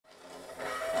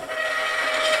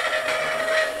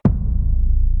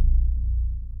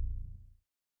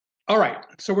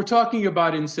So we're talking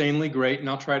about insanely great, and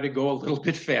I'll try to go a little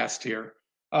bit fast here.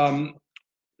 Um,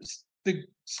 the,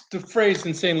 the phrase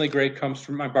insanely great comes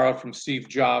from, I borrowed from Steve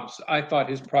Jobs. I thought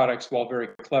his products, while very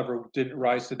clever, didn't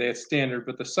rise to that standard,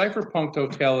 but the Cypherpunk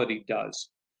Totality does.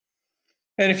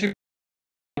 And if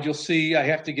you'll see, I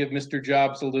have to give Mr.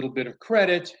 Jobs a little bit of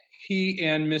credit. He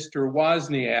and Mr.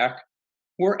 Wozniak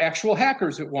were actual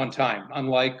hackers at one time,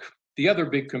 unlike the other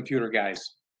big computer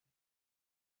guys.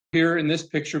 Here in this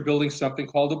picture, building something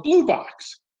called a blue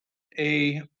box.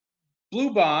 A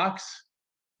blue box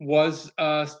was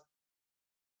a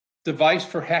device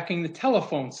for hacking the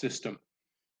telephone system.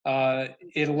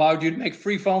 It allowed you to make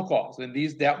free phone calls, and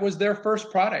that was their first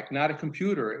product, not a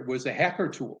computer. It was a hacker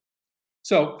tool.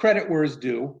 So credit where it's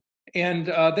due. And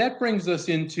that brings us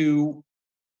into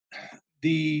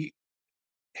the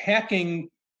hacking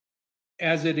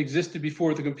as it existed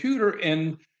before the computer.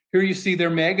 And here you see their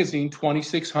magazine,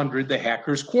 2600, The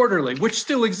Hackers Quarterly, which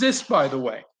still exists, by the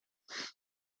way.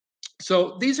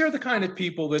 So these are the kind of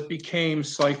people that became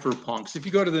cypherpunks. If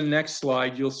you go to the next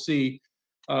slide, you'll see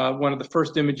one of the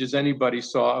first images anybody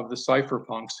saw of the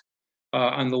cypherpunks.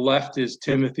 On the left is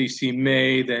Timothy C.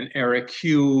 May, then Eric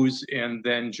Hughes, and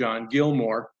then John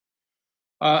Gilmore.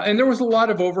 And there was a lot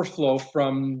of overflow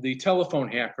from the telephone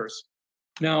hackers.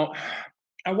 Now,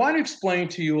 I want to explain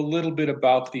to you a little bit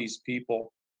about these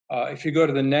people. If you go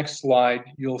to the next slide,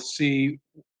 you'll see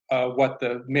what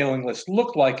the mailing list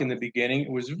looked like in the beginning.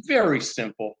 It was very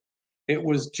simple. It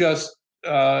was just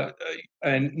a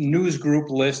news group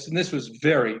list, and this was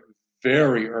very,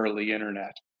 very early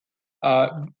internet.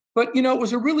 But you know, it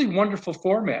was a really wonderful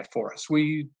format for us.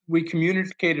 We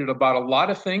communicated about a lot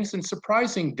of things in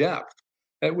surprising depth.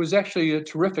 It was actually a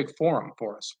terrific forum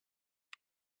for us.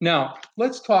 Now,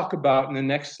 let's talk about in the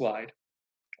next slide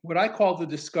what I call the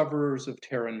discoverers of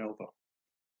Terra Nova.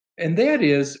 And that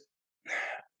is,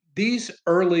 these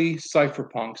early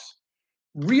cypherpunks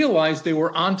realized they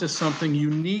were onto something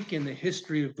unique in the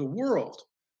history of the world,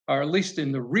 or at least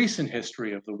in the recent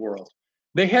history of the world.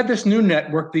 They had this new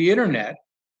network, the internet,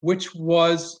 which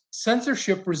was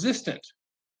censorship resistant.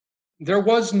 There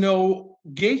was no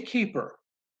gatekeeper.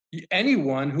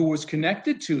 Anyone who was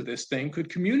connected to this thing could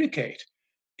communicate.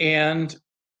 And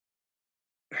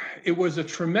it was a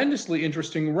tremendously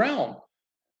interesting realm.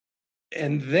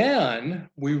 And then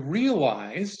we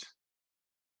realized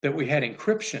that we had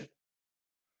encryption.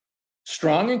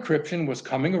 Strong encryption was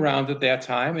coming around at that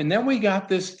time. And then we got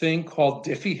this thing called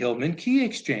Diffie-Hellman key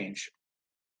exchange.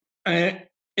 And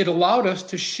it allowed us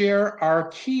to share our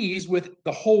keys with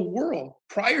the whole world.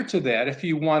 Prior to that, if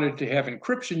you wanted to have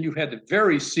encryption, you had to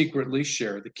very secretly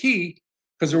share the key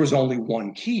because there was only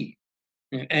one key.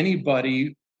 And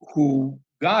anybody who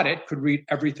got it could read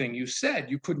everything you said.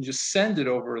 You couldn't just send it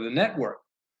over the network.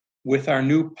 With our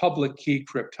new public key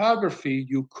cryptography,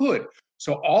 you could.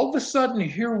 So all of a sudden,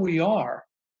 here we are,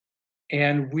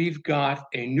 and we've got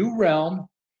a new realm,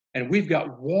 and we've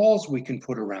got walls we can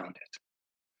put around it,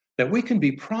 that we can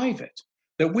be private,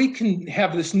 that we can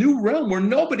have this new realm where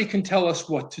nobody can tell us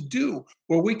what to do,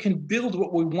 where we can build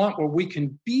what we want, where we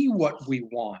can be what we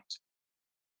want.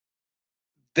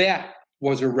 That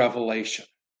was a revelation.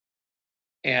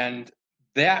 And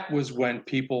that was when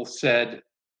people said,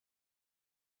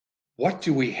 what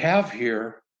do we have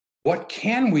here? What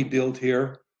can we build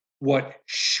here? What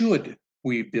should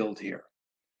we build here?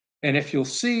 And if you'll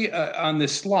see on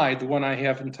this slide, the one I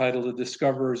have entitled The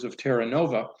Discoverers of Terra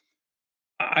Nova,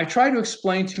 I try to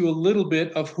explain to you a little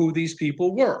bit of who these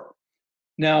people were.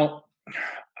 Now,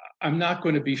 I'm not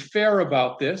going to be fair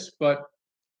about this, but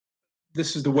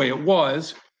this is the way it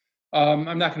was.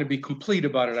 I'm not going to be complete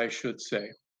about it, I should say.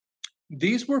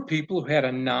 These were people who had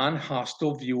a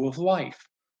non-hostile view of life,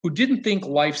 who didn't think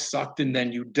life sucked and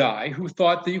then you die, who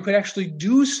thought that you could actually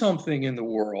do something in the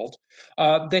world.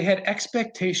 They had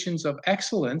expectations of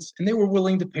excellence, and they were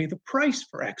willing to pay the price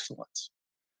for excellence.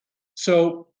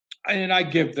 So, and I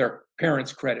give their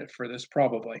parents credit for this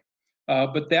probably,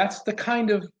 but that's the kind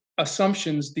of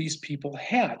assumptions these people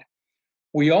had.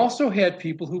 We also had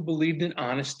people who believed in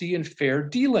honesty and fair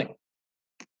dealing.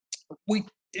 We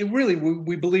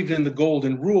believed in the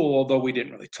golden rule, although we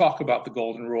didn't really talk about the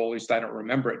golden rule. At least I don't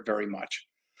remember it very much.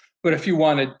 But if you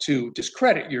wanted to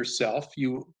discredit yourself,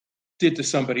 you did to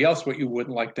somebody else what you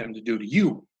wouldn't like them to do to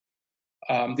you.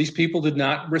 These people did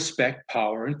not respect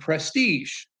power and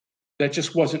prestige. That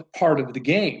just wasn't part of the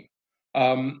game.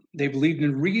 They believed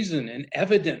in reason and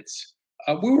evidence.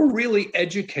 We were really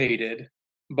educated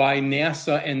by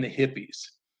NASA and the hippies.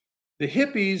 The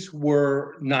hippies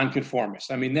were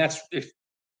nonconformists. I mean, if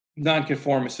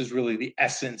nonconformist is really the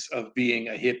essence of being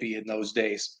a hippie in those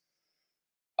days.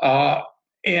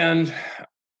 And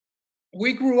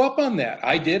we grew up on that.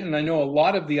 I did, and I know a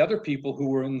lot of the other people who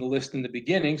were in the list in the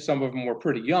beginning. Some of them were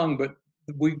pretty young, but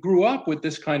we grew up with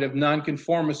this kind of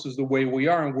nonconformist is the way we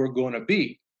are and we're going to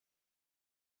be.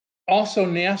 Also,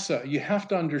 NASA, you have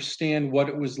to understand what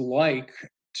it was like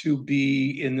to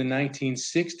be in the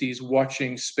 1960s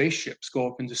watching spaceships go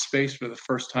up into space for the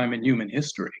first time in human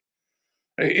history.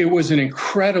 It was an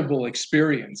incredible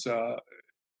experience.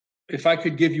 If I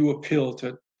could give you a pill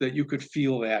that you could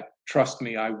feel that, trust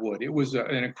me, I would. It was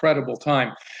an incredible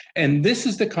time. And this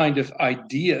is the kind of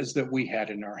ideas that we had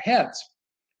in our heads.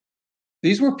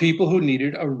 These were people who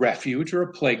needed a refuge or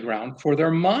a playground for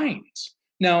their minds.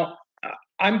 Now,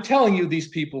 I'm telling you these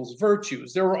people's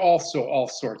virtues. There were also all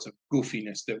sorts of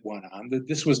goofiness that went on.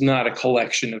 This was not a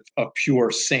collection of pure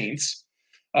saints.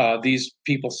 These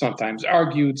people sometimes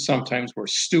argued, sometimes were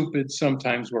stupid,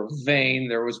 sometimes were vain.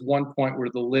 There was one point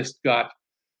where the list got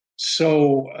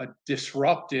so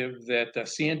disruptive that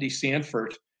Sandy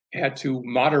Sanford had to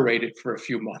moderate it for a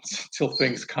few months until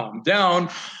things calmed down.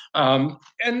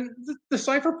 And the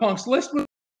Cypherpunks list was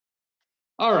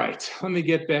all right. Let me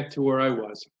get back to where I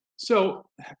was. So,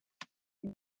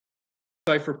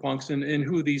 Cypherpunks and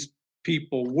who these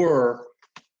people were,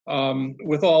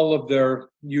 with all of their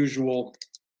usual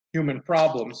human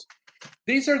problems.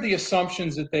 These are the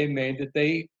assumptions that they made that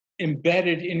they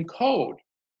embedded in code.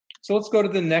 So let's go to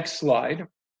the next slide.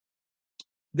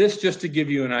 This, just to give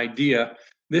you an idea,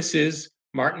 this is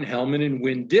Martin Hellman and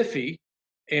Win Diffie,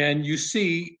 and you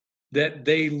see that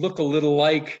they look a little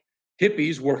like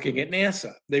hippies working at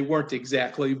NASA. They weren't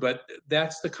exactly, but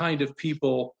that's the kind of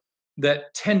people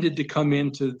that tended to come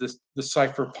into the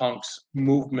cypherpunks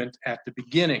movement at the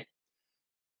beginning.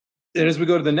 And as we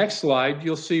go to the next slide,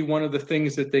 you'll see one of the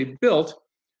things that they built.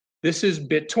 This is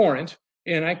BitTorrent,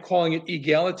 and I'm calling it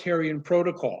egalitarian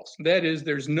protocols. That is,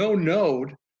 there's no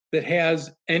node that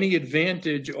has any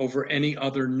advantage over any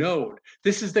other node.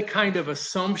 This is the kind of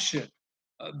assumption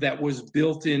that was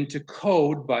built into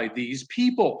code by these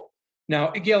people.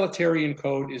 Now, egalitarian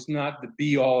code is not the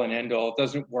be all and end all. It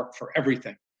doesn't work for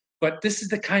everything. But this is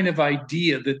the kind of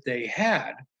idea that they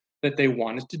had that they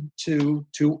wanted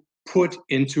to put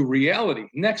into reality.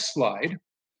 Next slide.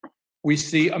 We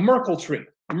see a Merkle tree.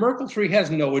 A Merkle tree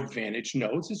has no advantage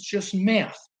nodes. It's just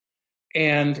math.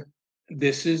 And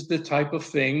this is the type of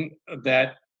thing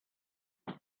that,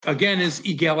 again, is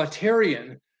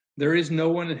egalitarian. There is no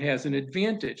one that has an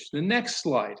advantage. The next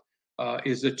slide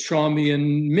is a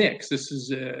Chaumian mix. This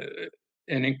is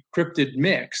an encrypted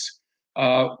mix,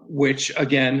 which,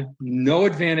 again, no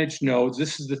advantage nodes.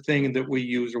 This is the thing that we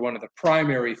use, or one of the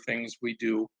primary things we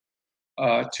do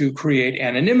to create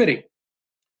anonymity.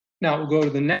 Now we'll go to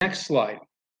the next slide.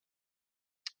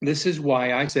 This is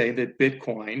why I say that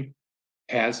Bitcoin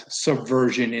has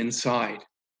subversion inside.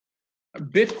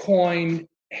 Bitcoin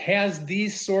has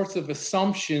these sorts of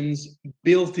assumptions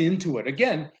built into it.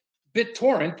 Again,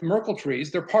 BitTorrent, Merkle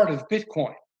trees, they're part of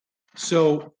Bitcoin.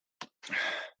 So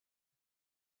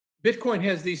Bitcoin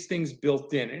has these things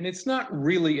built in, and it's not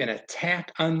really an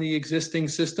attack on the existing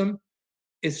system.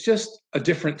 It's just a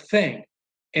different thing.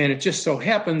 And it just so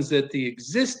happens that the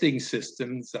existing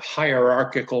systems, the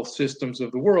hierarchical systems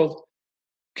of the world,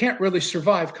 can't really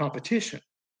survive competition.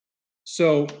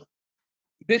 So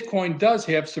Bitcoin does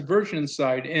have subversion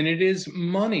inside, and it is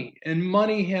money. And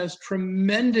money has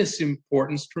tremendous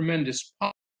importance, tremendous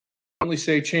power. I only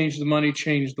say change the money,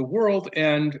 change the world.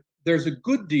 And there's a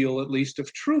good deal, at least,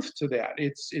 of truth to that.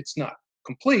 It's not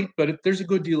complete, but there's a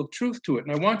good deal of truth to it.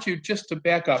 And I want you just to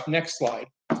back up. Next slide.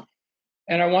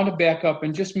 And I want to back up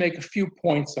and just make a few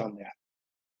points on that.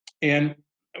 And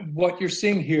what you're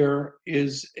seeing here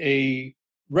is a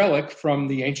relic from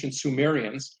the ancient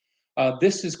Sumerians.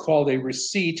 This is called a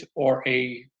receipt or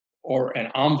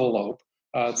an envelope,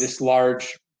 this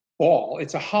large ball.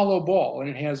 It's a hollow ball, and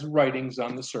it has writings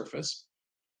on the surface.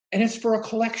 And it's for a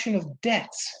collection of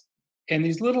debts. And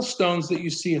these little stones that you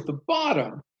see at the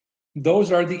bottom,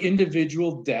 those are the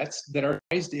individual debts that are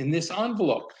raised in this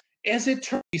envelope. As it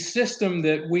turns, the system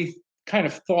that we kind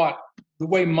of thought, the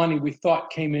way money we thought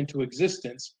came into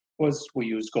existence was we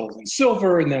used gold and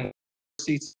silver and then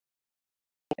receipts.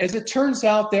 As it turns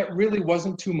out, that really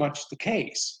wasn't too much the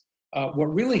case.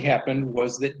 What really happened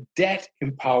was that debt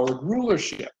empowered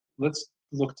rulership. Let's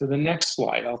look to the next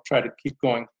slide. I'll try to keep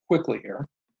going quickly here.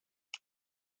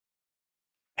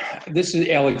 This is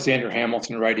Alexander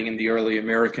Hamilton writing in the early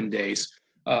American days,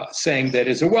 saying that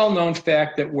it's a well-known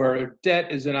fact that where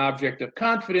debt is an object of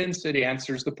confidence, it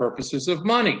answers the purposes of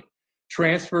money.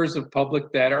 Transfers of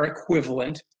public debt are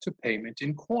equivalent to payment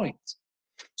in coins.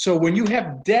 So when you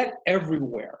have debt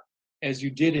everywhere, as you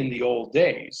did in the old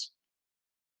days,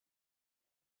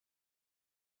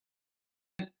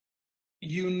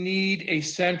 you need a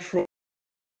central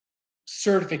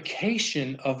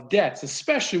certification of debts,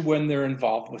 especially when they're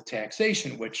involved with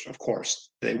taxation, which of course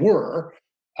they were.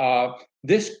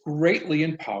 This greatly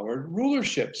empowered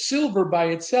rulership. Silver by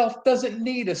itself doesn't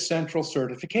need a central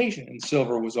certification, and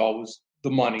silver was always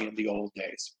the money in the old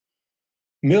days.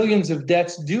 Millions of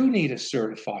debts do need a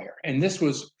certifier, and this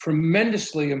was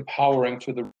tremendously empowering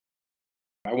to the.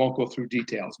 I won't go through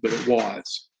details, but it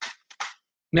was.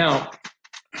 Now,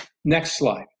 next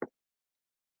slide.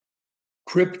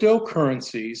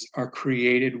 Cryptocurrencies are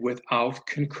created without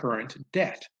concurrent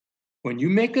debt. When you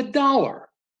make $1,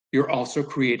 you're also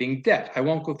creating debt. I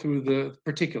won't go through the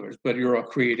particulars, but you're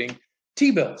creating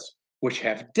T-bills, which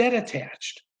have debt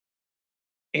attached.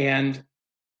 And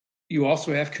you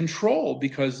also have control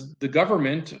because the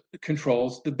government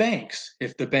controls the banks.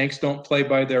 If the banks don't play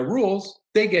by their rules,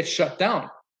 they get shut down.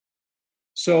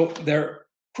 So their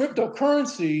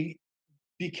cryptocurrency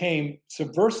became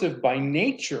subversive by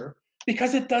nature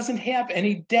because it doesn't have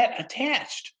any debt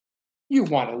attached. You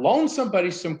want to loan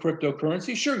somebody some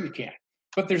cryptocurrency, sure you can,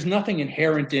 but there's nothing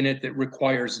inherent in it that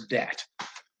requires debt.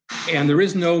 And there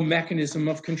is no mechanism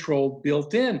of control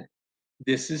built in.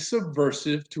 This is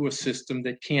subversive to a system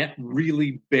that can't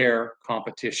really bear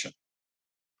competition.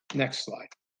 Next slide.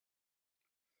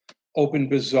 Open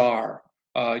Bazaar.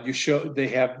 They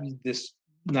have this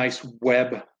nice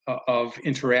web of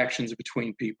interactions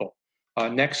between people.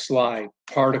 Next slide.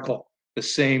 Particle. The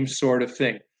same sort of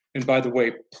thing. And by the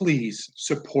way, please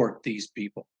support these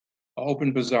people.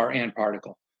 Open Bazaar and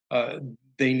Particle.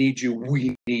 They need you.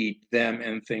 We need them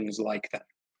and things like that.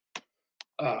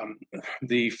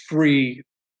 The free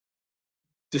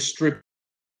distribute.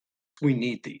 We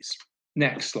need these.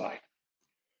 Next slide.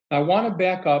 I want to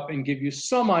back up and give you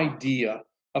some idea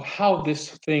of how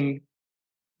this thing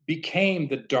became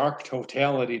the dark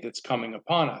totality that's coming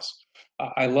upon us.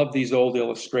 I love these old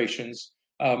illustrations.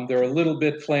 They're a little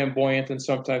bit flamboyant and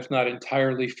sometimes not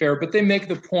entirely fair, but they make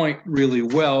the point really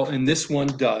well, and this one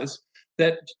does,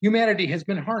 that humanity has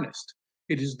been harnessed.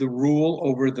 It is the rule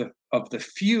of the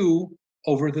few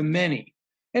over the many.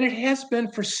 And it has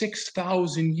been for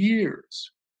 6,000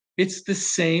 years. It's the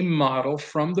same model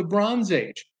from the Bronze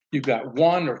Age. You've got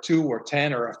 1 or 2 or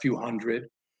 10 or a few hundred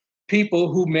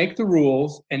people who make the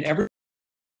rules, and everyone's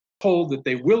told that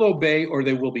they will obey or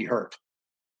they will be hurt.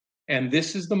 And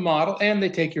this is the model, and they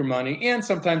take your money, and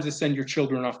sometimes they send your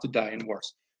children off to die in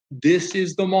wars. This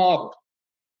is the model.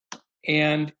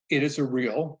 And it is a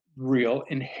real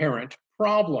inherent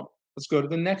problem. Let's go to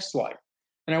the next slide.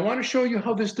 And I want to show you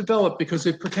how this developed because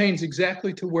it pertains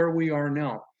exactly to where we are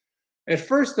now. At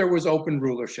first, there was open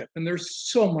rulership, and there's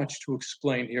so much to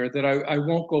explain here that I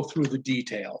won't go through the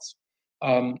details.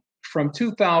 From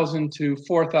 2000 to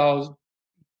 4000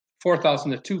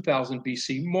 to 2000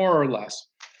 BC, more or less,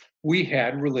 we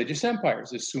had religious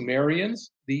empires, the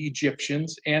Sumerians, the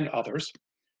Egyptians, and others.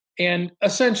 And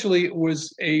essentially, it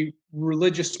was a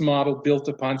religious model built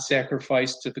upon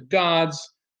sacrifice to the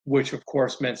gods, which of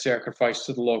course meant sacrifice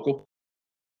to the local,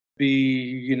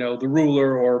 the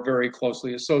ruler or very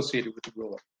closely associated with the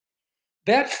ruler.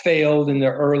 That failed in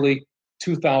the early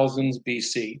 2000s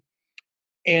BC.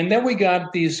 And then we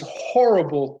got these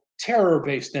horrible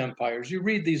terror-based empires. You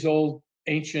read these old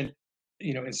ancient,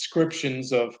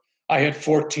 inscriptions of, I had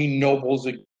 14 nobles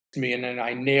against me, and then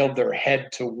I nailed their head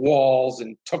to walls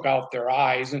and took out their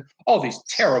eyes, and all these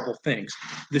terrible things.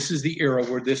 This is the era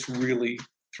where this really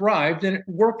thrived, and it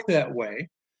worked that way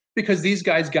because these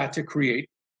guys got to create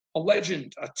a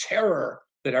legend, a terror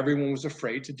that everyone was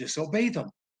afraid to disobey them.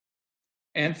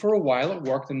 And for a while it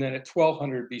worked, and then at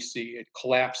 1200 BC, it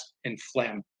collapsed in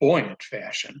flamboyant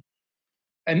fashion.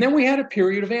 And then we had a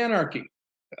period of anarchy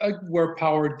where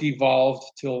power devolved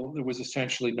till there was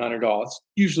essentially none at all. It's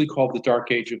usually called the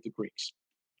Dark Age of the Greeks.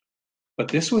 But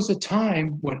this was a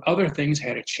time when other things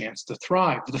had a chance to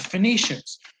thrive. The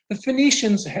Phoenicians. The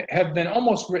Phoenicians have been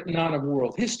almost written out of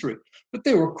world history, but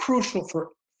they were crucial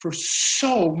for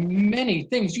so many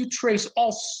things. You trace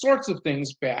all sorts of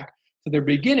things back to their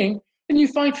beginning, and you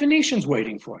find Phoenicians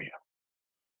waiting for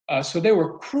you. So they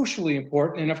were crucially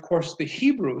important. And of course, the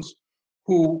Hebrews,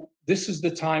 who this is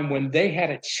the time when they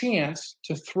had a chance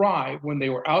to thrive, when they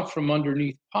were out from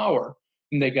underneath power,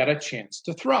 and they got a chance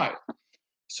to thrive.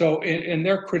 So, and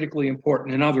they're critically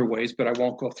important in other ways, but I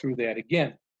won't go through that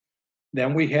again.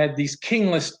 Then we had these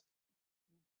kingless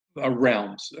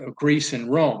realms, Greece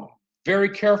and Rome, very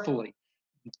carefully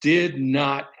did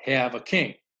not have a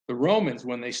king. The Romans,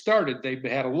 when they started, they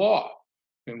had a law.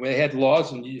 And they had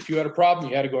laws, and if you had a problem,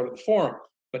 you had to go to the forum.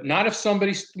 But not if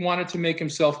somebody wanted to make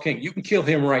himself king. You can kill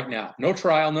him right now. No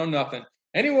trial, no nothing.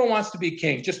 Anyone wants to be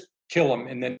king, just kill him.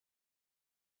 And then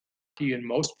monarchy in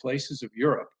most places of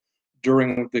Europe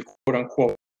during the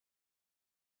quote-unquote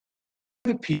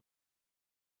the people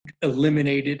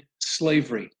eliminated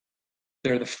slavery.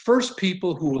 They're the first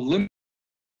people who eliminated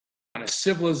on a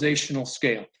civilizational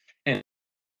scale. And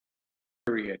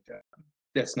period,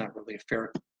 that's not really a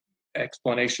fair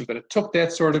explanation, but it took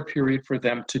that sort of period for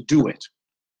them to do it.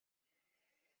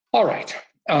 All right.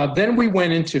 Then we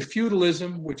went into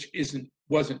feudalism, which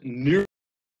wasn't nearly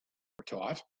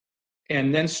taught,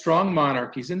 and then strong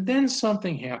monarchies, and then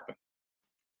something happened.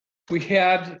 We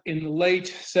had, in the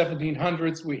late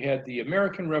 1700s, we had the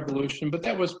American Revolution, but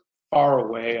that was far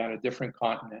away on a different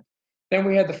continent. Then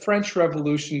we had the French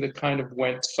Revolution that kind of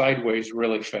went sideways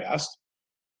really fast.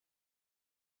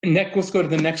 And let's go to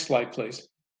the next slide, please.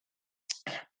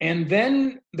 And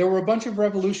then there were a bunch of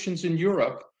revolutions in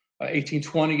Europe,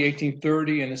 1820,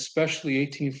 1830, and especially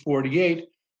 1848,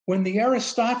 when the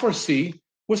aristocracy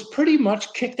was pretty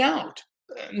much kicked out.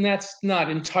 And that's not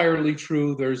entirely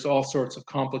true. There's all sorts of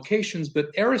complications, but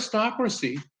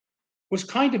aristocracy was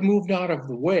kind of moved out of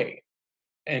the way.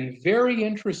 And very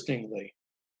interestingly,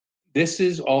 this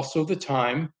is also the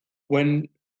time when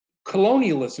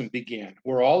colonialism began,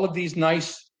 where all of these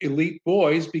nice elite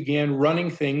boys began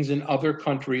running things in other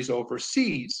countries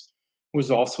overseas. It was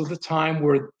also the time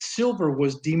where silver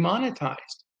was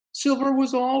demonetized. Silver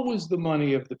was always the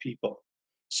money of the people.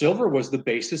 Silver was the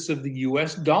basis of the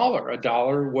US dollar. A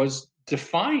dollar was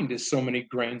defined as so many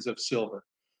grains of silver.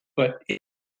 But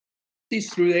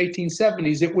through the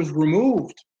 1870s, it was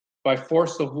removed by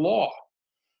force of law.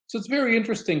 So it's very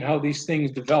interesting how these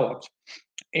things developed.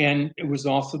 And it was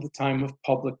also the time of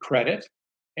public credit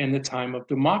and the time of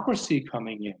democracy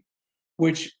coming in,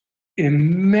 which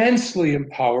immensely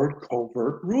empowered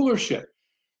covert rulership.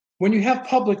 When you have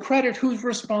public credit, who's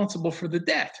responsible for the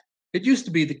debt? It used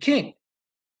to be the king.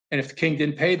 And if the king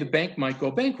didn't pay, the bank might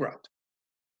go bankrupt.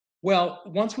 Well,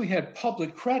 once we had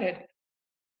public credit,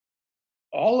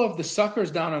 all of the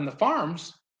suckers down on the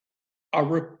farms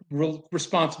are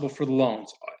responsible for the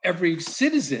loans. Every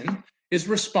citizen is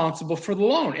responsible for the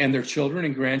loan, and their children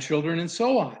and grandchildren and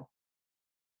so on.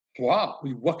 Wow,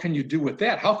 what can you do with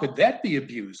that? How could that be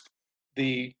abused?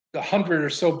 The 100 or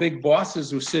so big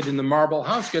bosses who sit in the marble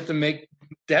house get to make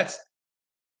debts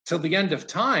till the end of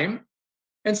time,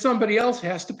 and somebody else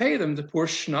has to pay them, the poor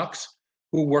schnucks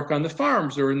who work on the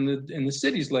farms or in the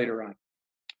cities later on.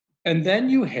 And then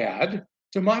you had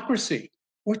democracy,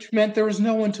 which meant there was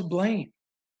no one to blame.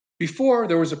 Before,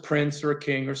 there was a prince or a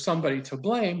king or somebody to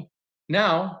blame.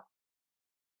 Now,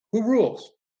 who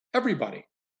rules? Everybody,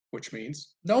 which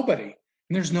means nobody.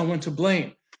 And there's no one to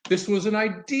blame. This was an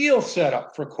ideal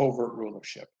setup for covert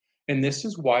rulership. And this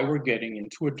is why we're getting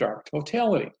into a dark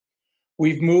totality.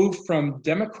 We've moved from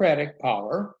democratic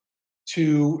power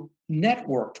to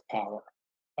networked power.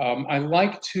 I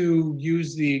like to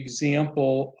use the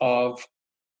example of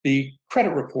the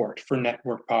credit report for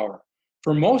network power.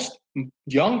 For most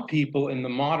young people in the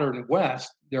modern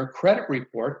West, their credit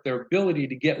report, their ability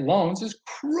to get loans is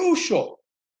crucial.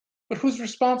 But who's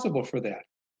responsible for that?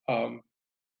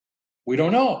 We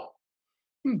don't know.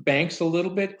 Banks a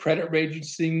little bit, credit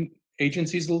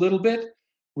agencies a little bit.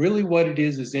 Really what it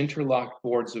is interlocked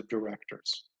boards of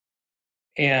directors.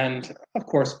 And of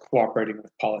course, cooperating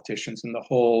with politicians and the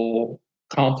whole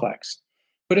complex.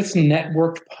 But it's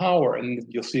networked power, and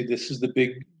you'll see this is the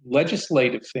big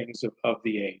legislative things of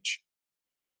the age.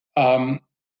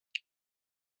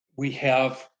 We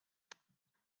have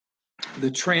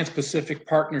the Trans-Pacific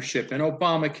Partnership and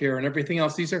Obamacare and everything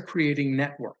else. These are creating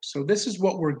networks. So this is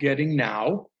what we're getting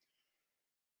now.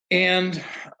 And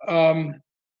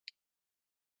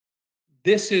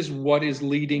this is what is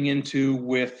leading into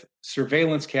with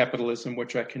surveillance capitalism,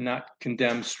 which I cannot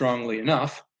condemn strongly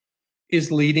enough,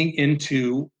 is leading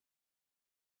into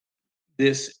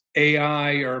this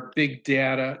AI or big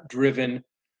data driven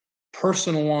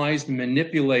personalized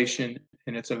manipulation.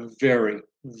 And it's a very,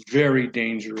 very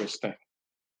dangerous thing.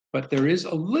 But there is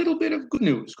a little bit of good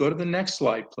news. Go to the next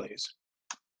slide, please.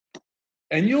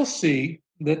 And you'll see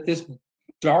that this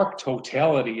dark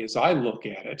totality, as I look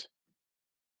at it,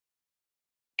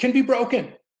 can be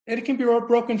broken. And it can be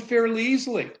broken fairly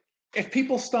easily. If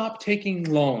people stop taking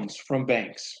loans from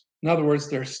banks, in other words,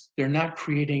 they're not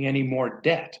creating any more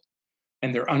debt,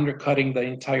 and they're undercutting the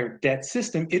entire debt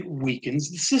system, it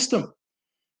weakens the system.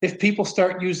 If people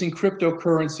start using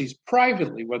cryptocurrencies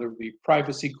privately, whether it be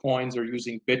privacy coins or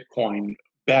using Bitcoin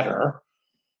better,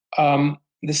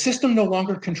 the system no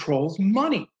longer controls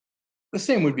money. The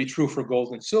same would be true for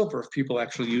gold and silver if people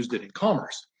actually used it in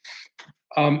commerce.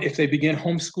 If they begin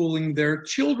homeschooling their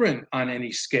children on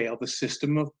any scale, the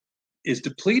system is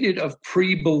depleted of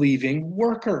pre-believing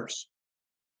workers.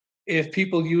 if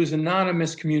people use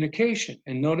anonymous communication,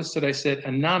 and notice that I said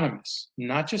anonymous,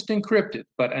 not just encrypted,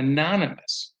 but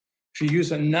anonymous. If you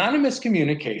use anonymous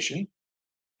communication,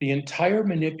 the entire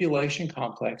manipulation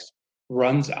complex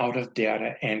runs out of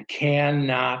data and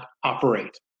cannot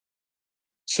operate.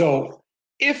 So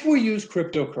if we use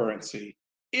cryptocurrency,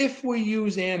 if we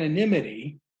use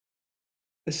anonymity,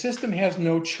 the system has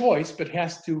no choice but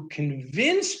has to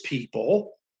convince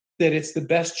people that it's the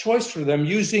best choice for them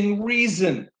using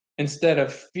reason instead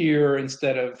of fear,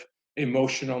 instead of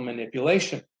emotional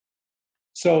manipulation.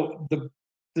 So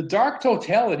the dark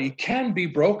totality can be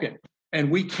broken,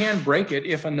 and we can break it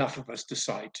if enough of us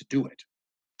decide to do it.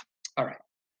 All right,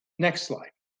 next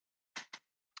slide.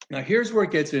 Now here's where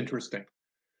it gets interesting.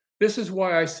 This is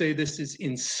why I say this is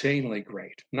insanely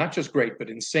great. Not just great, but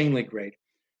insanely great,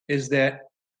 is that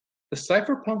the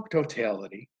cypherpunk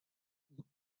totality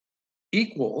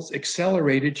equals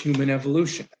accelerated human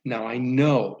evolution. Now, I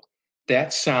know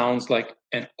that sounds like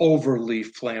an overly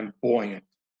flamboyant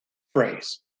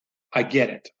phrase. I get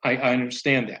it. I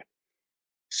understand that.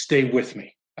 Stay with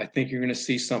me. I think you're going to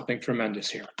see something tremendous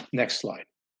here. Next slide.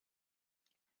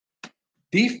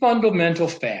 The fundamental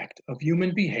fact of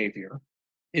human behavior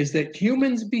is that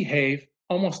humans behave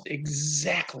almost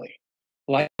exactly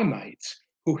like primates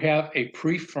who have a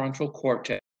prefrontal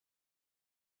cortex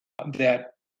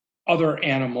that other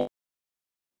animals.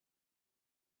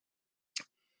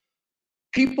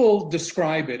 People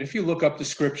describe it, if you look up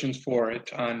descriptions for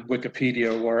it on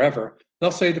Wikipedia or wherever,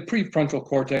 they'll say the prefrontal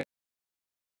cortex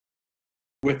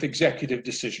with executive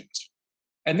decisions.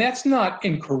 And that's not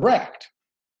incorrect,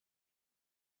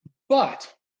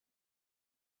 but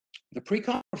the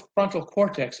prefrontal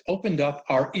cortex opened up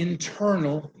our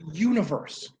internal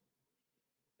universe.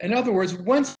 In other words,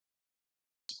 once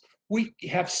we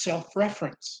have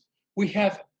self-reference, we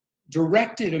have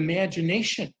directed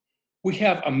imagination, we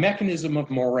have a mechanism of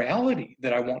morality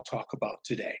that I won't talk about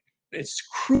today. It's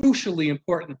crucially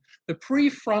important. The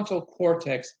prefrontal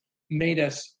cortex made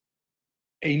us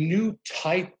a new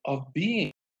type of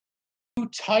being, a new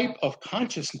type of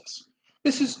consciousness.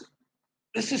 This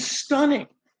is stunning,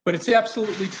 but it's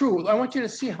absolutely true. I want you to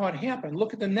see how it happened.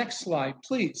 Look at the next slide,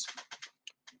 please.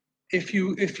 If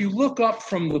you look up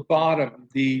from the bottom,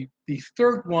 the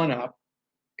third one up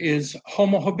is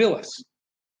Homo habilis,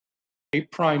 a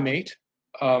primate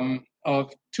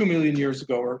of 2 million years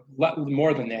ago, or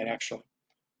more than that, actually.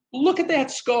 Look at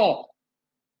that skull.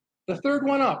 The third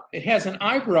one up, it has an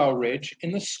eyebrow ridge,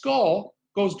 and the skull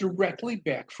goes directly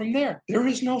back from there. There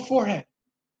is no forehead.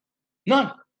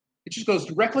 None. It just goes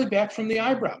directly back from the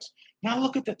eyebrows. Now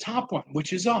look at the top one,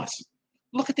 which is us.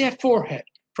 Look at that forehead.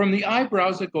 From the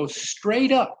eyebrows, it goes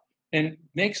straight up and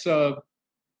makes a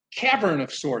cavern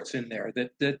of sorts in there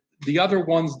that the other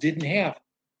ones didn't have.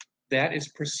 That is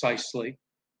precisely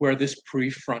where this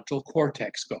prefrontal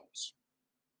cortex goes.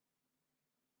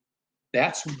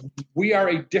 We are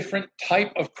a different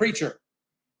type of creature,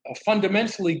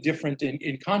 fundamentally different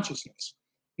in consciousness.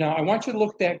 Now, I want you to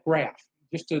look at that graph,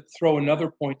 just to throw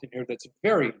another point in here that's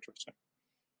very interesting.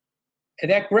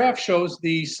 And that graph shows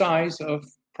the size of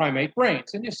primate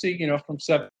brains. And you see, from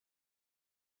 7,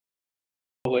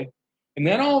 and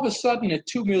then all of a sudden, at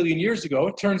 2 million years ago,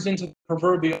 it turns into the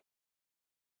proverbial,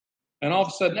 and all of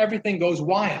a sudden, everything goes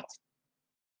wild.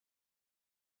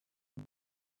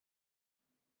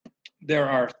 There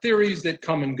are theories that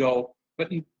come and go,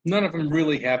 but none of them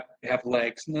really have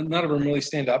legs. None of them really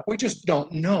stand up. We just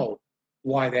don't know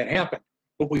why that happened.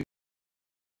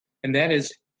 And that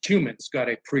is humans got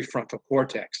a prefrontal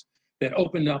cortex that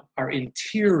opened up our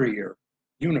interior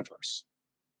universe.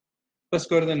 Let's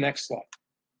go to the next slide.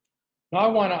 Now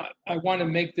I want to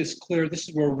make this clear. This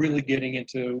is where we're really getting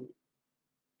into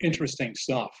interesting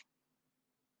stuff.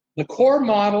 The core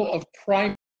model of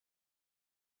primates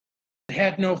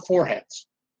had no foreheads.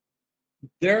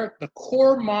 The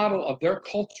core model of their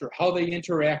culture, how they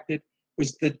interacted,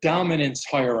 was the dominance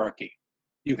hierarchy.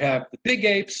 You have the big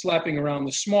apes slapping around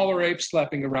the smaller apes,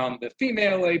 slapping around the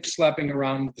female apes, slapping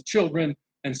around the children,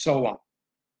 and so on.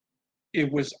 It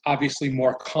was obviously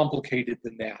more complicated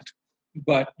than that,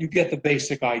 but you get the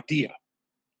basic idea.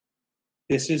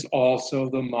 This is also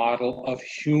the model of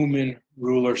human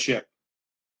rulership.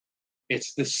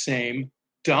 It's the same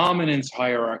dominance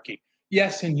hierarchy.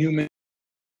 Yes, in human,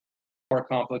 more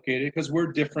complicated because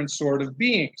we're different sort of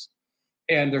beings.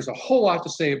 And there's a whole lot to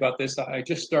say about this. I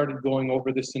just started going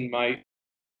over this in my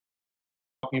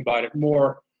talking about it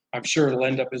more. I'm sure it'll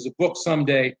end up as a book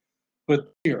someday,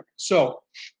 but here. So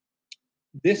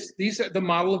these are the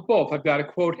model of both. I've got a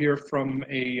quote here from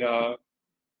a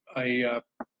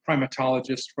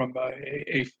primatologist from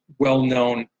a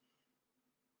well-known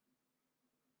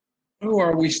Oh,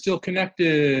 are we still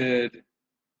connected?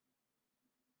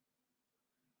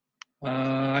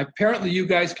 Apparently you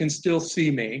guys can still see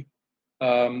me.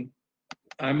 I'm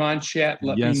on chat.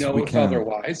 Let me Yes, know we if can.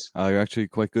 otherwise. You're actually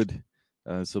quite good.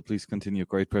 So please continue.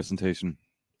 Great presentation.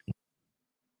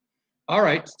 All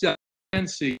right. And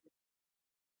see.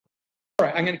 All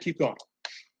right, I'm going to keep going.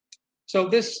 So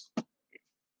this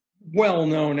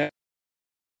well-known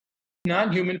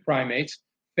non-human primates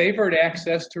favored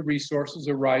access to resources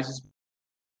arises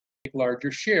by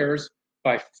larger shares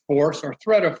by force or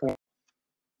threat of force.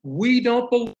 We don't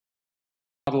believe in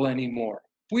the model anymore.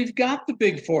 We've got the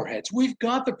big foreheads. We've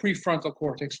got the prefrontal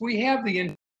cortex. We have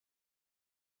the,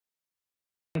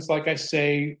 like I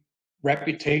say,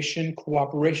 reputation,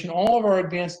 cooperation, all of our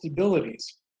advanced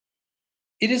abilities.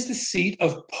 It is the seat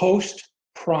of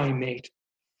post-primate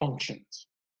functions.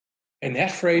 And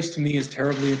that phrase to me is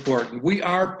terribly important. We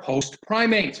are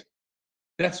post-primate.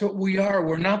 That's what we are.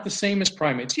 We're not the same as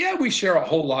primates. Yeah, we share a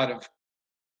whole lot of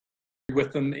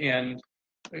with them, and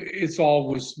it's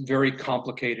always very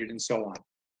complicated and so on.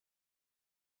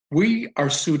 We are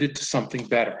suited to something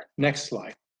better. Next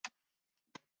slide.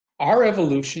 Our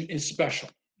evolution is special.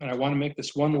 And I want to make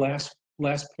this one last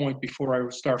point before I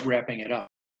start wrapping it up.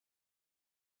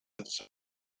 I'm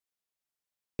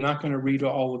not going to read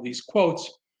all of these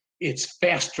quotes. It's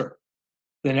faster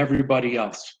than everybody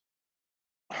else.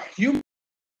 Human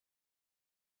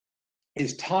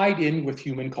is tied in with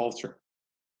human culture.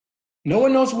 No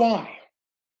one knows why,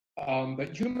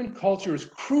 but human culture is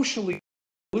crucially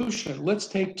evolution. Let's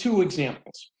take two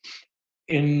examples.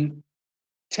 In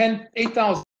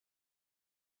 8,000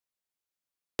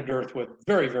 Earth, with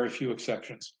very, very few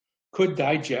exceptions, could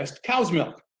digest cow's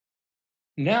milk.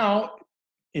 Now,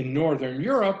 in Northern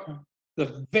Europe,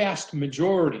 the vast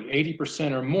majority,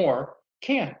 80% or more,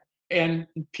 can. And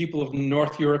people of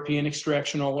North European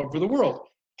extraction all over the world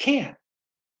can.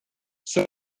 So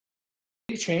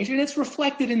change, and it's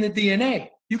reflected in the DNA.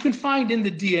 You can find in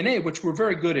the DNA, which we're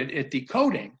very good at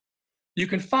decoding, you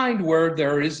can find where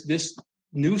there is this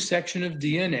new section of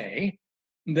DNA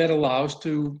that allows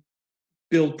to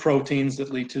build proteins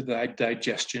that lead to the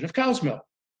digestion of cow's milk.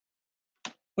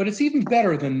 But it's even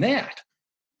better than that.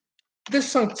 This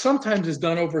sometimes is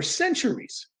done over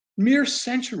centuries, mere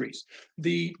centuries.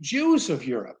 The Jews of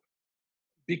Europe,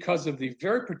 because of the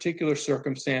very particular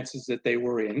circumstances that they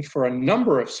were in for a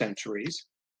number of centuries,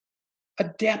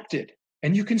 adapted.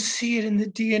 And you can see it in the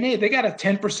DNA. They got a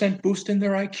 10% boost in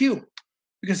their IQ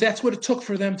because that's what it took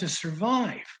for them to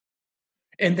survive.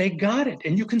 And they got it.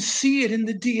 And you can see it in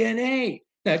the DNA.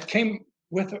 That came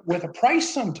with a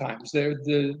price sometimes.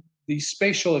 The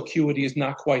spatial acuity is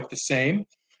not quite the same,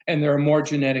 and there are more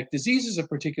genetic diseases of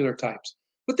particular types.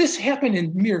 But this happened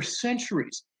in mere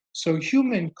centuries. So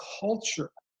human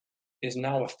culture is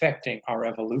now affecting our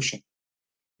evolution,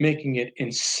 making it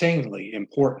insanely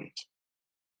important.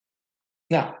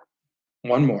 Now,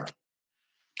 one more.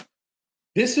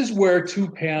 This is where two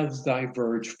paths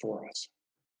diverge for us.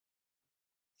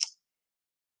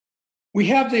 We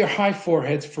have their high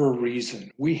foreheads for a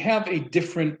reason. We have a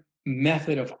different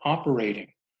method of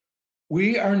operating.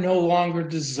 We are no longer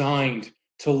designed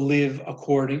to live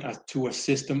according to a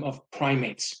system of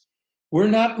primates. We're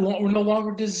no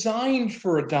longer designed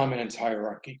for a dominance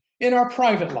hierarchy. In our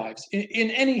private lives,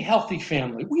 in any healthy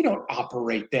family, we don't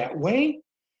operate that way.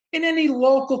 In any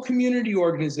local community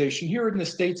organization, here in the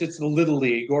States, it's the Little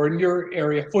League, or in your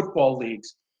area, football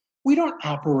leagues. We don't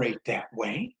operate that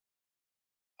way.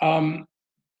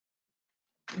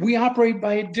 We operate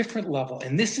by a different level.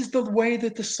 And this is the way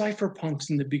that the cypherpunks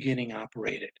in the beginning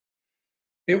operated.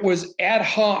 It was ad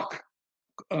hoc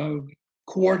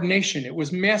coordination. It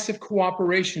was massive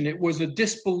cooperation. It was a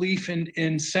disbelief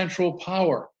in central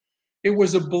power. It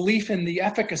was a belief in the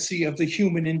efficacy of the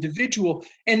human individual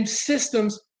and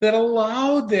systems that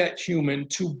allowed that human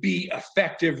to be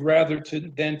effective rather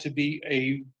than to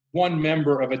be one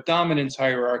member of a dominance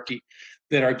hierarchy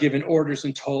that are given orders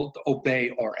and told to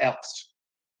obey or else.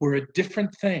 We're a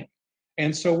different thing.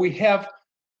 And so we have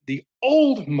the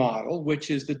old model,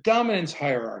 which is the dominance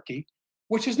hierarchy,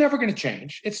 which is never going to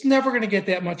change. It's never going to get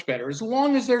that much better. As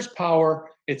long as there's power,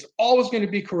 it's always going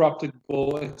to be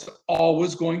corruptible. It's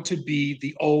always going to be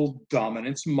the old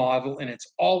dominance model, and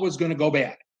it's always going to go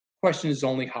bad. Question is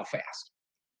only how fast.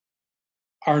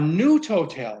 Our new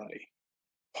totality,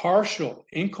 partial,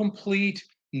 incomplete,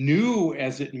 new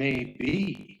as it may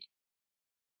be,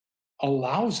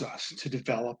 allows us to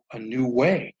develop a new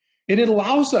way. And it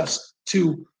allows us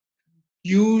to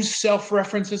use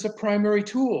self-reference as a primary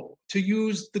tool, to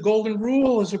use the golden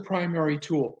rule as a primary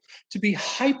tool, to be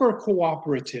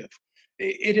hyper-cooperative.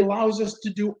 It allows us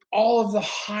to do all of the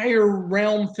higher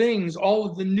realm things, all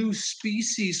of the new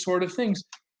species sort of things.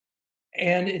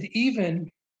 And it even,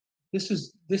 this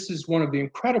is one of the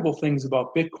incredible things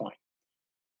about Bitcoin,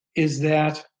 is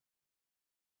that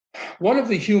one of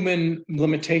the human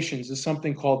limitations is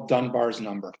something called Dunbar's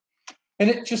number. And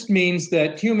it just means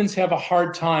that humans have a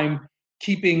hard time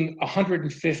keeping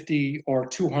 150 or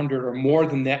 200 or more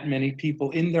than that many people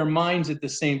in their minds at the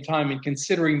same time and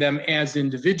considering them as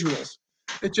individuals.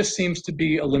 It just seems to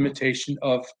be a limitation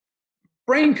of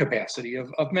brain capacity,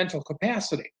 of mental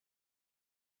capacity.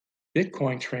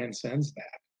 Bitcoin transcends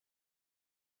that.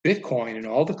 Bitcoin and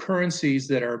all the currencies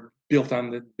that are built on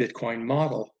the Bitcoin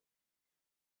model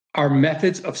are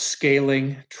methods of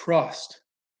scaling trust.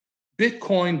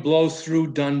 Bitcoin blows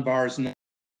through Dunbar's number.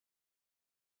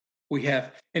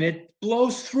 And it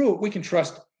blows through it. We can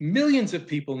trust millions of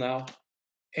people now,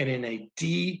 and in a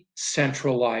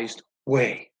decentralized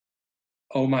way.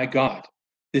 Oh my God,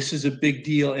 this is a big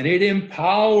deal, and it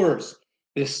empowers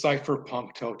this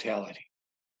cypherpunk totality.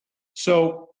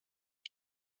 So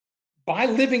by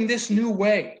living this new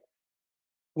way,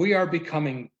 we are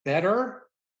becoming better,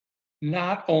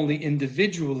 not only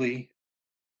individually,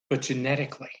 but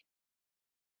genetically.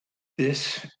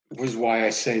 This was why I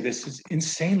say this is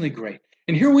insanely great.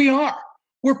 And here we are.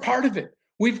 We're part of it.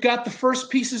 We've got the first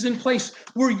pieces in place.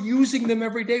 We're using them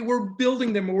every day. We're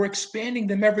building them. We're expanding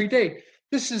them every day.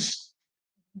 This is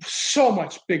so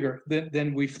much bigger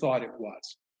than we've thought it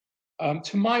was.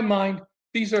 To my mind,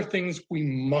 these are things we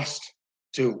must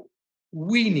do.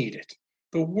 We need it.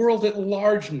 The world at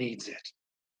large needs it.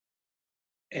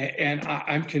 And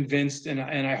I'm convinced, and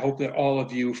I hope that all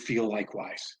of you feel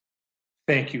likewise.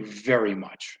 Thank you very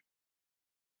much.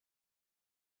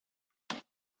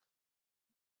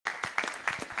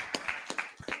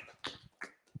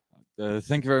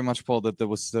 Thank you very much, Paul. That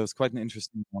was quite an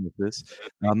interesting one of this.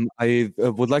 I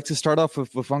would like to start off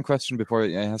with one question before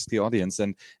I ask the audience,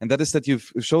 and that is that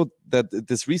you've showed that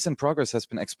this recent progress has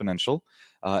been exponential,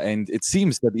 and it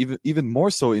seems that even more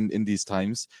so in these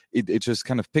times, it just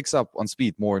kind of picks up on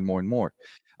speed more and more and more.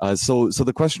 So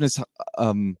the question is,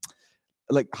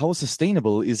 like, how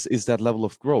sustainable is that level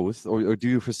of growth, or do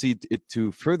you foresee it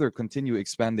to further continue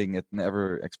expanding at an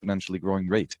ever exponentially growing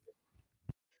rate?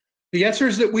 The answer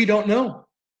is that we don't know.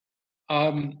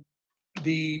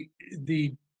 The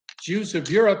Jews of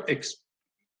Europe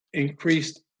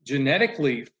increased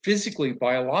genetically, physically,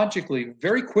 biologically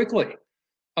very quickly,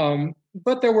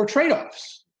 but there were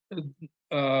trade-offs.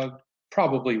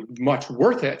 Probably much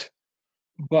worth it,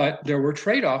 but there were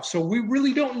trade-offs. So we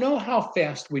really don't know how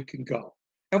fast we can go,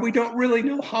 and we don't really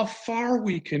know how far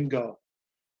we can go.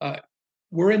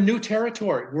 We're in new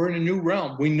territory. We're in a new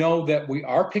realm. We know that we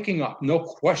are picking up, no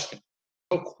question.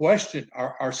 No question,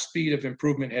 our speed of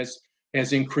improvement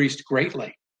has increased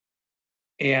greatly,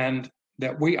 and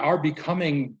that we are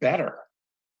becoming better.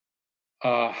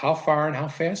 How far and how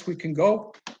fast we can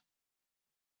go,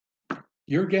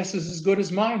 your guess is as good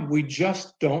as mine. We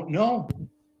just don't know.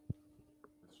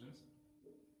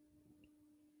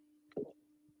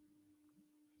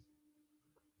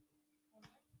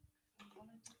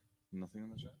 Nothing on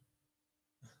the chat?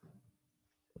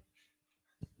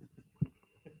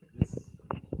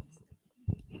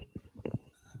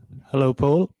 Hello,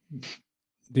 Paul.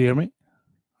 Do you hear me?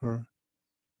 Or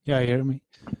yeah, you hear me.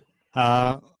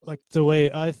 Like the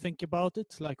way I think about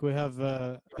it, like we have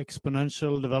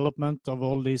exponential development of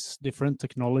all these different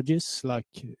technologies, like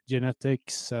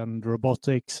genetics and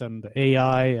robotics and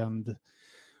AI and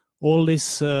all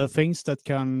these things that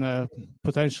can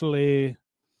potentially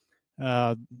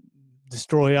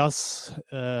destroy us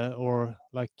or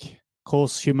like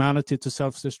cause humanity to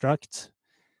self-destruct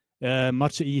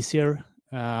much easier.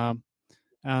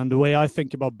 And the way I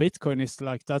think about Bitcoin is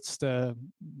like that's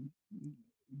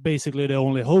basically the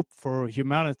only hope for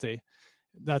humanity,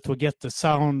 that we get the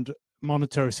sound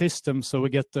monetary system, so we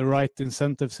get the right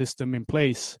incentive system in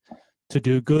place to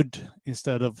do good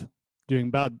instead of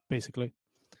doing bad, basically.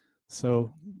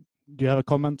 So do you have a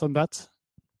comment on that?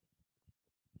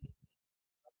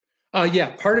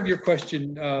 Yeah, part of your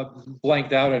question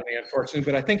blanked out on me,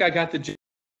 unfortunately, but I think I got the.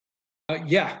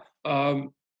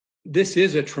 This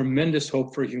is a tremendous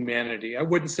hope for humanity. I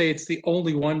wouldn't say it's the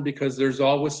only one, because there's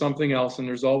always something else, and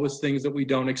there's always things that we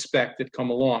don't expect that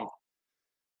come along.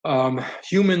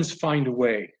 Humans find a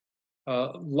way.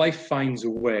 Life finds a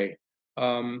way.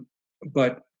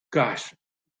 But gosh,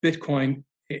 Bitcoin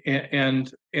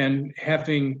and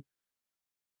having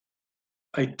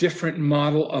a different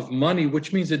model of money,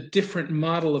 which means a different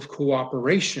model of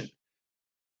cooperation,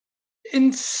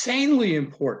 insanely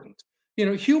important. You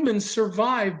know, humans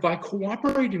survive by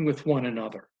cooperating with one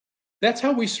another. That's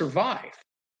how we survive.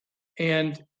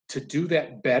 And to do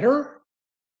that better,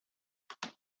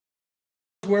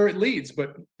 where it leads,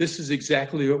 but this is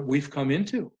exactly what we've come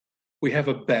into. We have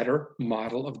a better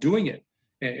model of doing it,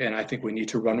 and I think we need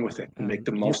to run with it and make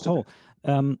the most of it.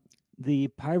 The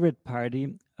Pirate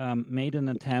Party made an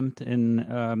attempt in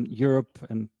Europe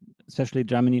and especially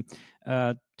Germany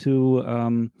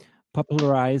to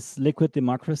popularize liquid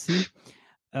democracy.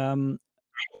 I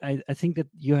think that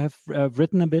you have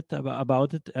written a bit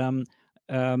about it.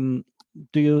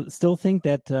 Do you still think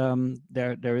that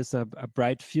there is a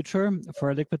bright future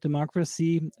for liquid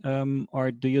democracy,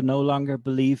 or do you no longer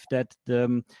believe that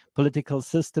the political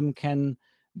system can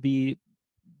be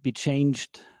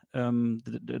changed,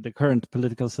 the current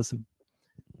political system?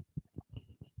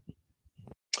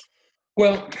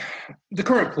 Well, the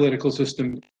current political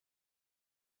system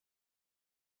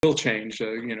will change.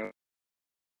 Everybody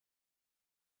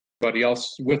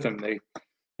else with them.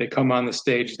 They come on the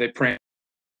stage. They prance.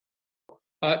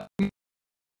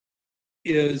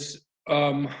 Is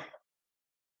a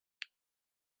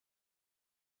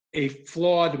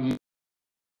flawed.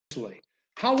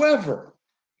 However,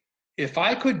 if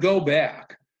I could go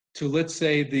back to, let's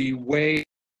say, the way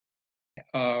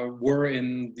we're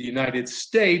in the United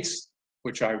States,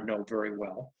 which I know very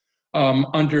well,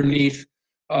 underneath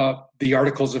the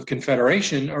Articles of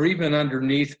Confederation, or even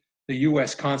underneath the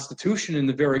U.S. Constitution in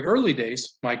the very early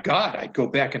days, my God, I'd go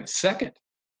back in a second.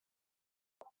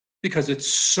 Because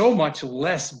it's so much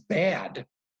less bad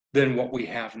than what we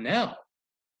have now.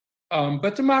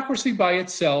 But democracy by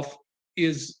itself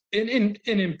is an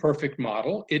imperfect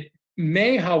model. It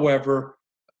may, however,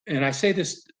 and I say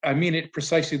this, I mean it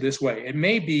precisely this way, it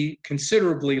may be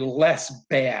considerably less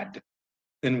bad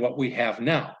than what we have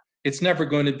now. It's never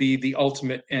going to be the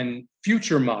ultimate and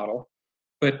future model,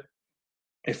 but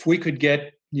if we could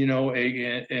get, a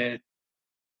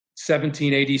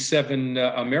 1787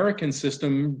 American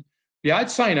system, yeah,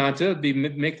 I'd sign on to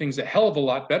make things a hell of a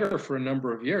lot better for a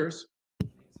number of years.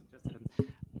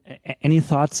 Any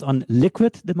thoughts on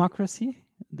liquid democracy?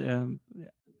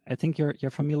 I think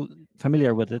you're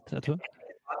familiar with it too.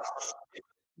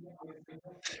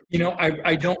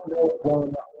 I don't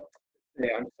know.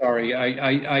 Yeah, I'm sorry.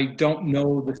 I don't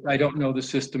know this. I don't know the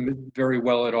system very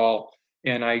well at all,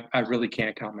 and I really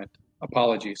can't comment.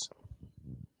 Apologies.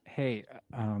 Hey,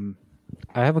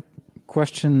 I have a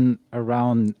question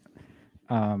around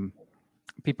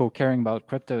people caring about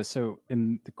crypto. So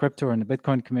in the crypto and the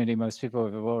Bitcoin community, most people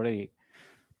have already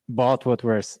bought what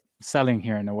we're selling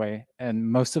here in a way, and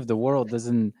most of the world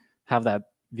doesn't have that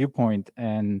viewpoint.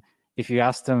 And if you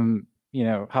ask them,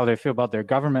 how they feel about their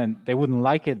government, they wouldn't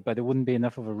like it, but it wouldn't be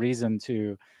enough of a reason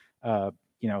to,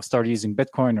 start using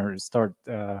Bitcoin or start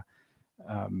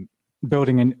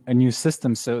building a new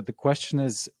system. So the question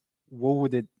is, what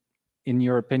would it, in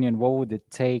your opinion, what would it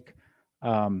take?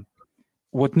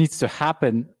 What needs to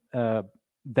happen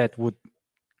that would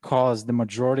cause the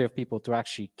majority of people to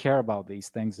actually care about these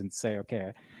things and say,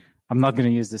 okay, I'm not going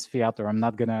to use this fiat, or I'm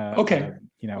not going to,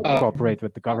 cooperate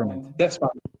with the government? That's fine.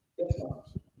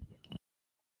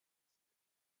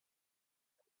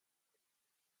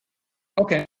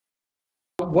 Okay.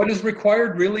 What is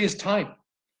required really is time.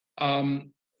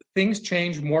 Things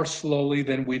change more slowly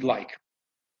than we'd like.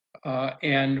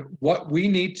 And what we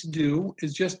need to do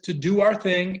is just to do our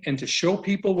thing and to show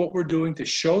people what we're doing, to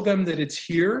show them that it's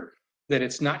here, that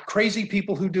it's not crazy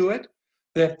people who do it,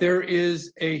 that there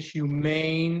is a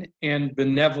humane and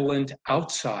benevolent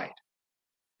outside.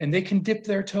 And they can dip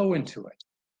their toe into it.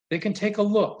 They can take a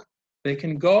look. They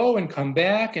can go and come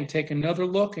back and take another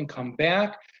look and come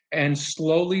back and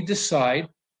slowly decide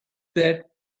that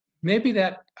maybe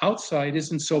that outside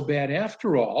isn't so bad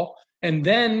after all. And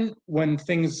then when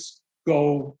things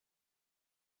go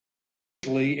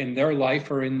in their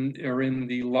life or in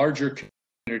the larger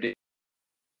community,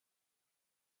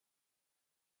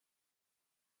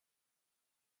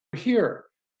 here,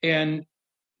 and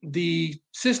the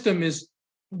system is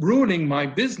ruining my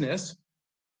business,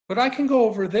 but I can go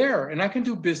over there and I can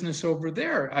do business over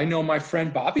there. I know my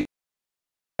friend Bobby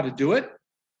how to do it.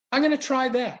 I'm going to try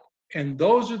that. And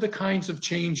those are the kinds of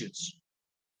changes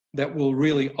that will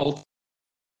really alter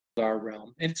our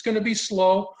realm. And it's going to be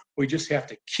slow. We just have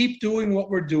to keep doing what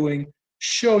we're doing.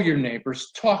 Show your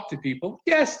neighbors, talk to people.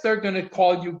 Yes, they're going to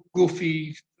call you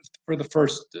goofy for the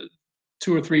first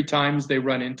 2 or 3 times they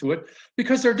run into it,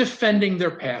 because they're defending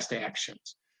their past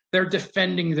actions. They're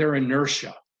defending their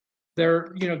inertia. They're,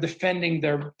 defending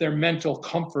their mental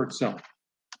comfort zone.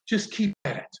 Just keep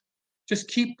at it. Just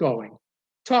keep going.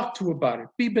 Talk to about it.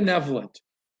 Be benevolent.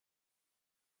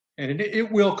 And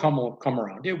it will come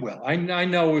around. It will. I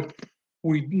know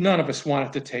none of us want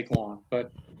it to take long,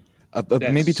 but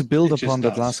maybe to build it just upon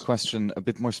that does. last question a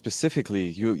bit more specifically,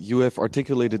 you have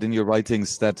articulated in your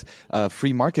writings that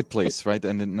free marketplace, right,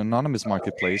 and an anonymous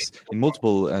marketplace in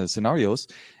multiple scenarios.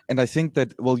 And I think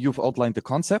that, well, you've outlined the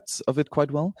concepts of it quite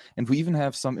well, and we even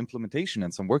have some implementation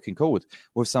and some working code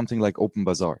with something like Open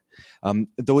Bazaar.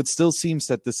 Though it still seems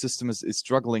that the system is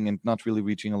struggling and not really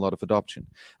reaching a lot of adoption.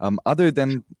 Other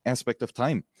than aspect of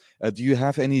time, do you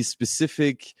have any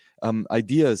specific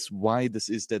ideas why this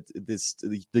is that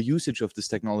the usage of this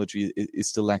technology is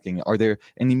still lacking? Are there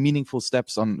any meaningful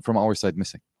steps from our side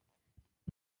missing?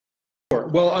 Sure.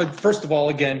 Well, first of all,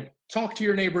 again, talk to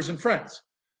your neighbors and friends.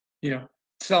 You know,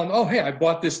 tell them, oh, hey, I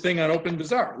bought this thing on Open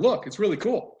Bazaar. Look, it's really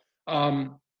cool.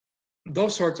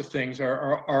 Those sorts of things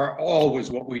are always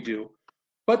what we do.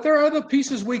 But there are other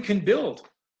pieces we can build.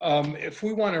 If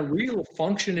we want a real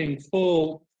functioning,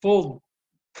 full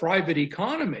private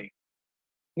economy,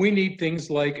 we need things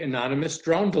like anonymous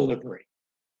drone delivery.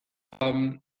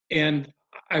 And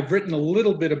I've written a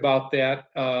little bit about that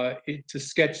to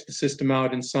sketch the system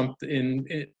out in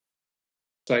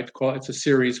it's a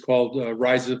series called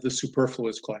Rise of the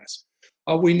Superfluous Class.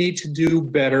 We need to do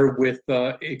better with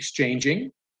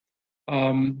exchanging.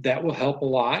 That will help a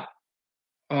lot.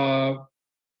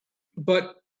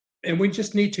 And we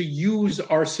just need to use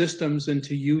our systems and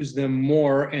to use them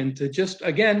more and to just,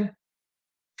 again,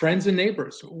 friends and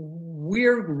neighbors.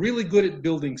 We're really good at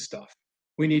building stuff.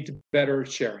 We need to better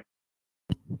sharing.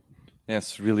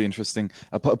 Yes, really interesting.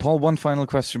 Paul, one final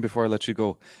question before I let you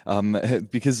go.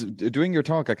 Because during your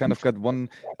talk, I kind of got one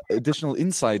additional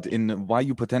insight in why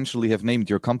you potentially have named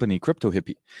your company Crypto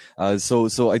Hippie.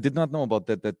 So I did not know about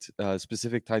that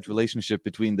specific tight relationship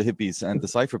between the hippies and the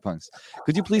cypherpunks.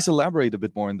 Could you please elaborate a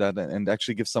bit more on that and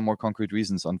actually give some more concrete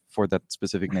reasons for that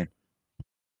specific name?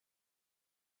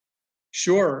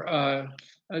 Sure.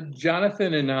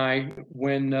 Jonathan and I,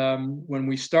 when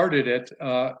we started it,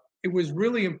 it was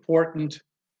really important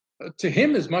to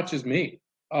him as much as me,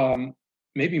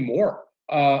 maybe more,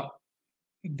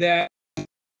 that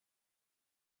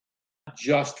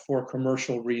just for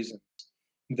commercial reasons,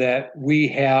 that we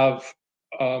have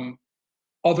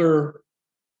other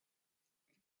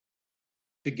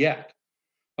to get.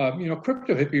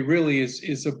 Crypto Hippie really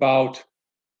is about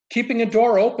keeping a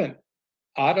door open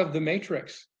out of the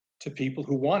matrix to people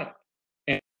who want it,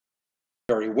 and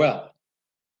very well.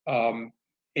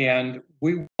 And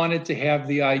we wanted to have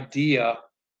the idea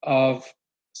of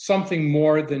something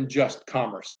more than just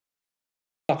commerce.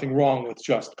 Nothing wrong with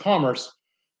just commerce,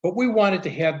 but we wanted to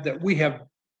have that we have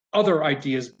other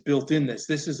ideas built in this.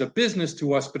 This is a business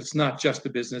to us, but it's not just a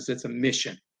business, it's a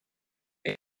mission.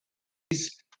 And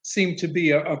these seem to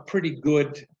be a pretty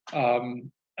good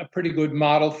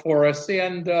model for us.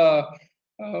 And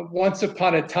once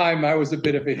upon a time, I was a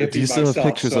bit of a hippie myself. Do you still have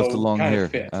pictures of the long hair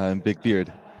and big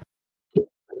beard?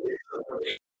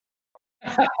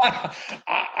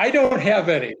 I don't have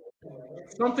any.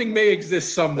 Something may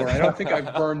exist somewhere. I don't think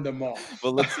I've burned them all.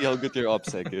 Well, let's see how good your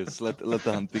OPSEC is. Let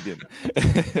the hunt begin.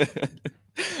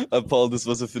 Paul, this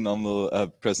was a phenomenal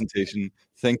presentation.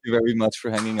 Thank you very much for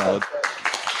hanging out.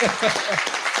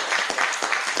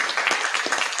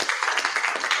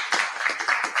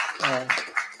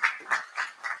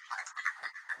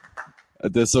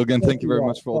 So again, thank you very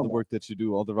much for all the work that you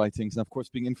do, all the writings, and of course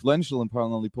being influential in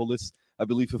Parallelly Polis. I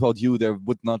believe without you, there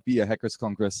would not be a Hackers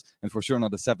Congress, and for sure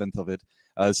not a 7th of it.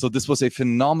 So this was a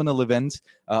phenomenal event.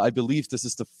 I believe this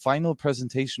is the final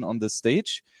presentation on the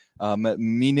stage,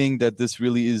 meaning that this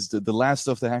really is the last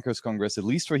of the Hackers Congress, at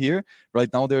least for here.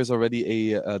 Right now, there's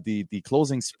already the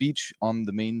closing speech on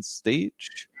the main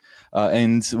stage.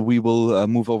 And we will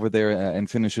move over there and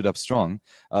finish it up strong.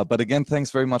 But again,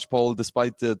 thanks very much, Paul.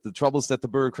 Despite the troubles that the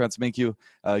bureaucrats make you,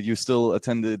 you still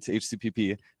attended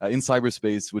HCPP in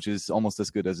cyberspace, which is almost as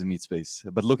good as in meet space.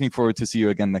 But looking forward to see you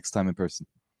again next time in person.